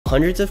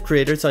Hundreds of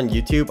creators on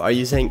YouTube are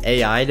using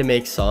AI to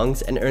make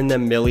songs and earn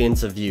them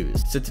millions of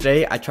views. So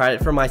today I tried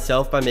it for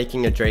myself by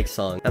making a Drake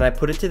song, and I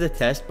put it to the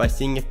test by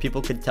seeing if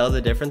people could tell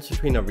the difference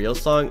between a real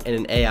song and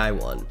an AI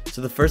one. So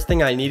the first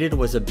thing I needed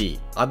was a beat.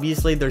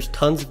 Obviously there's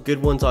tons of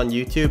good ones on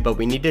YouTube, but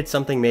we needed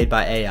something made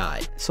by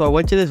AI. So I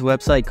went to this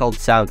website called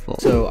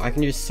Soundful. So I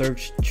can just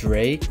search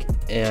Drake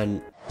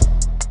and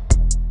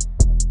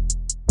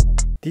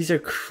these are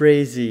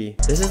crazy.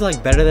 This is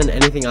like better than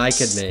anything I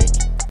could make.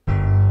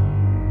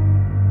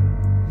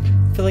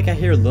 I feel like I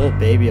hear Lil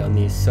Baby on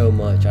these so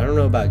much. I don't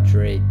know about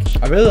Drake.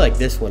 I really like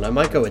this one. I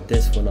might go with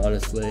this one,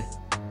 honestly.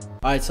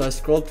 Alright, so I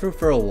scrolled through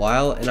for a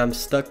while and I'm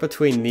stuck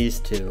between these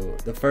two.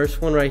 The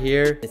first one right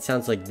here, it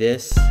sounds like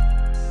this.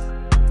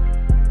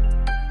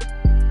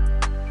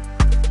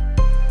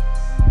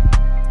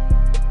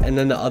 And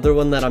then the other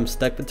one that I'm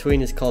stuck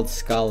between is called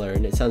Scholar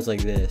and it sounds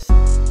like this.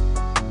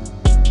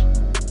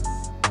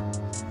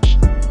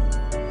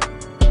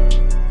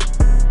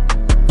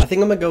 I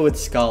think I'm gonna go with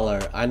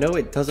Scholar. I know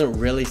it doesn't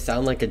really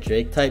sound like a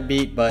Drake type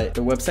beat, but the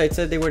website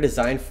said they were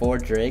designed for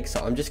Drake, so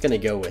I'm just gonna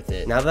go with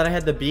it. Now that I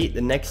had the beat, the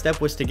next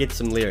step was to get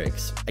some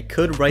lyrics. I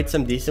could write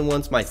some decent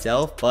ones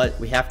myself, but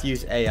we have to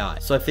use AI.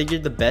 So I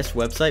figured the best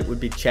website would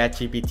be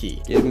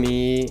ChatGPT. Give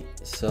me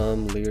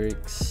some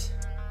lyrics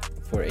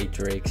for a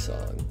Drake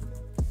song.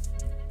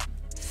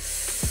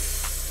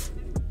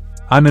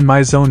 I'm in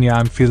my zone, yeah,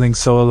 I'm feeling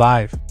so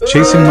alive.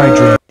 Chasing my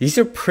dream. These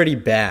are pretty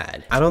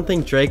bad. I don't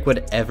think Drake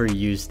would ever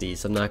use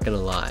these, I'm not gonna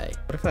lie.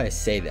 What if I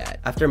say that?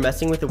 After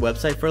messing with the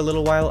website for a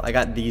little while, I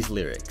got these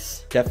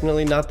lyrics.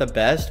 Definitely not the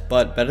best,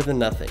 but better than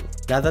nothing.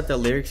 Now that the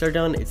lyrics are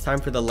done, it's time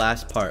for the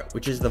last part,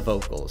 which is the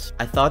vocals.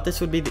 I thought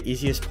this would be the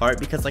easiest part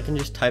because I can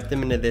just type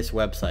them into this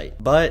website,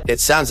 but it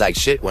sounds like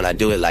shit when I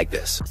do it like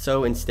this.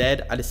 So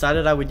instead, I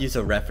decided I would use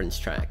a reference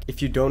track.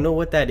 If you don't know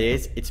what that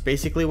is, it's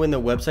basically when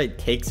the website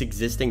takes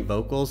existing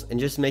vocals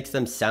and just makes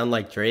them sound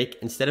like Drake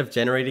instead of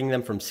generating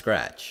them from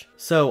scratch.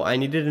 So I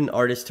needed an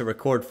artist to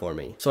record for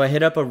me. So I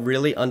hit up a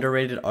really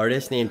underrated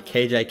artist named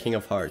KJ King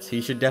of Hearts, who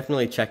you should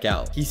definitely check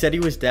out. He said he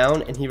was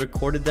down and he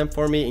recorded them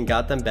for me and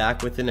got them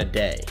back within a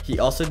day. He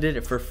also did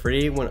it for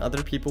free when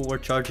other people were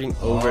charging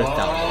over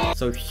 $1,000.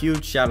 So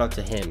huge shout out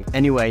to him.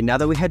 Anyway, now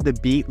that we had the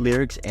beat,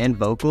 lyrics, and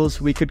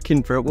vocals, we could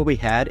convert what we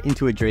had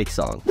into a Drake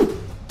song.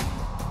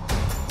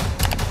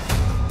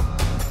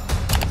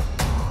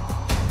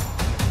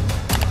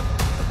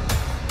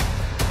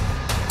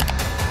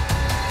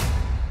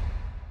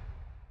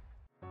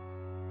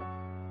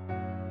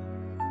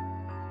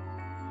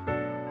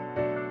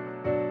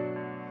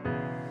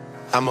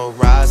 I'ma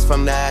rise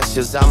from the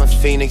ashes, I'm a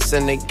phoenix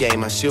in the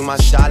game. I shoot my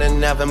shot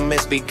and never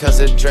miss because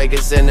the Drake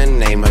is in the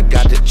name. I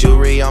got the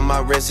jewelry on my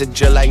wrist, it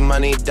drill like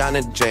money down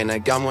the drain. I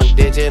got one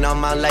digit on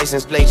my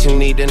license plate, you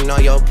need to know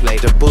your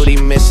plate. The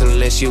booty missing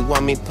list, you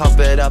want me pump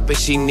it up if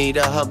she need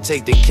a hub,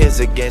 take the kids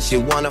again. She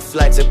wanna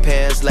fly to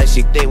Paris like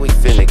she think we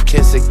finna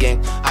kiss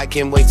again. I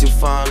can't wait too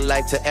far in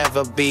life to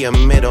ever be a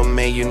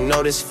middleman. You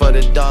know this for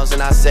the dogs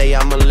and I say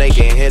I'm a lake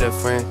and hit a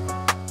friend.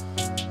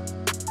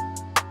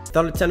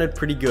 Thought it sounded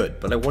pretty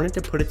good, but I wanted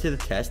to put it to the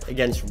test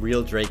against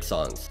real Drake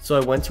songs. So I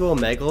went to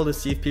Omegle to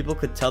see if people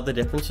could tell the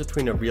difference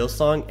between a real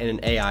song and an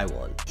AI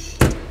one.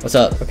 What's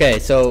up? Okay,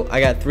 so I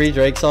got 3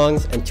 Drake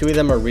songs and 2 of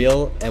them are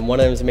real and 1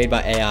 of them is made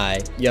by AI.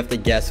 You have to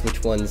guess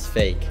which one's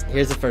fake.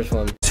 Here's the first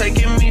one.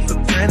 Taking me for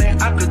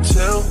granted, I could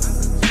tell.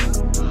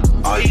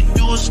 All you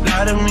do is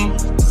lie to me.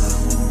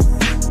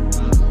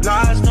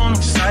 Lies don't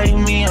excite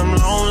me, I'm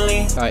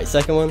lonely. Alright,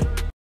 second one.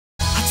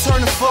 Turn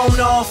the phone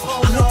off,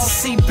 I look to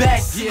see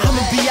back.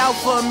 I'ma be out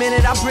for a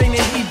minute, I bring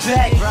the heat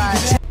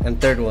back. And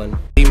third one.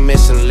 Be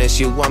missing list,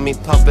 you want me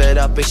pump it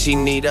up if she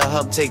need a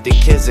hub, take the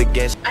kids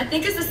again. I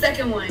think it's the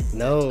second one.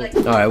 No.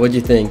 Alright, what'd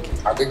you think?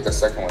 I think the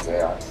second one's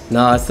AI.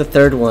 Nah, it's the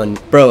third one.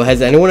 Bro,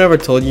 has anyone ever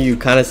told you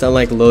kind of sound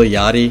like Lil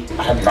Yachty?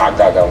 I have not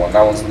got that one.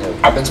 That one's new.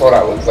 I've been told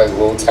I look like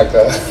Lil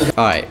Tecca.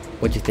 Alright,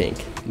 what'd you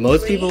think?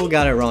 Most people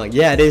got it wrong.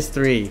 Yeah, it is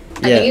 3. Yeah.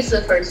 I think it's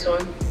the first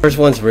one. First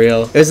one's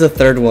real. It was the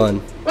third one.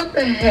 What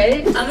the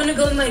heck? I'm gonna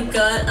go with my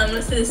gut. I'm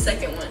gonna say the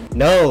second one.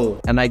 No.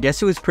 And I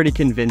guess it was pretty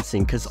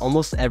convincing because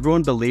almost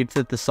everyone believed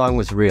that the song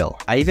was real.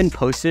 I even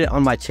posted it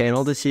on my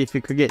channel to see if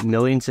it could get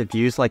millions of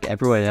views like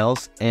everyone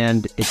else,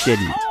 and it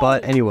didn't.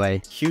 But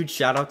anyway, huge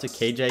shout out to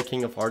KJ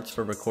King of Hearts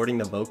for recording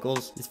the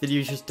vocals. This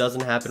video just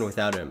doesn't happen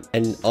without him.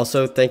 And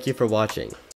also, thank you for watching.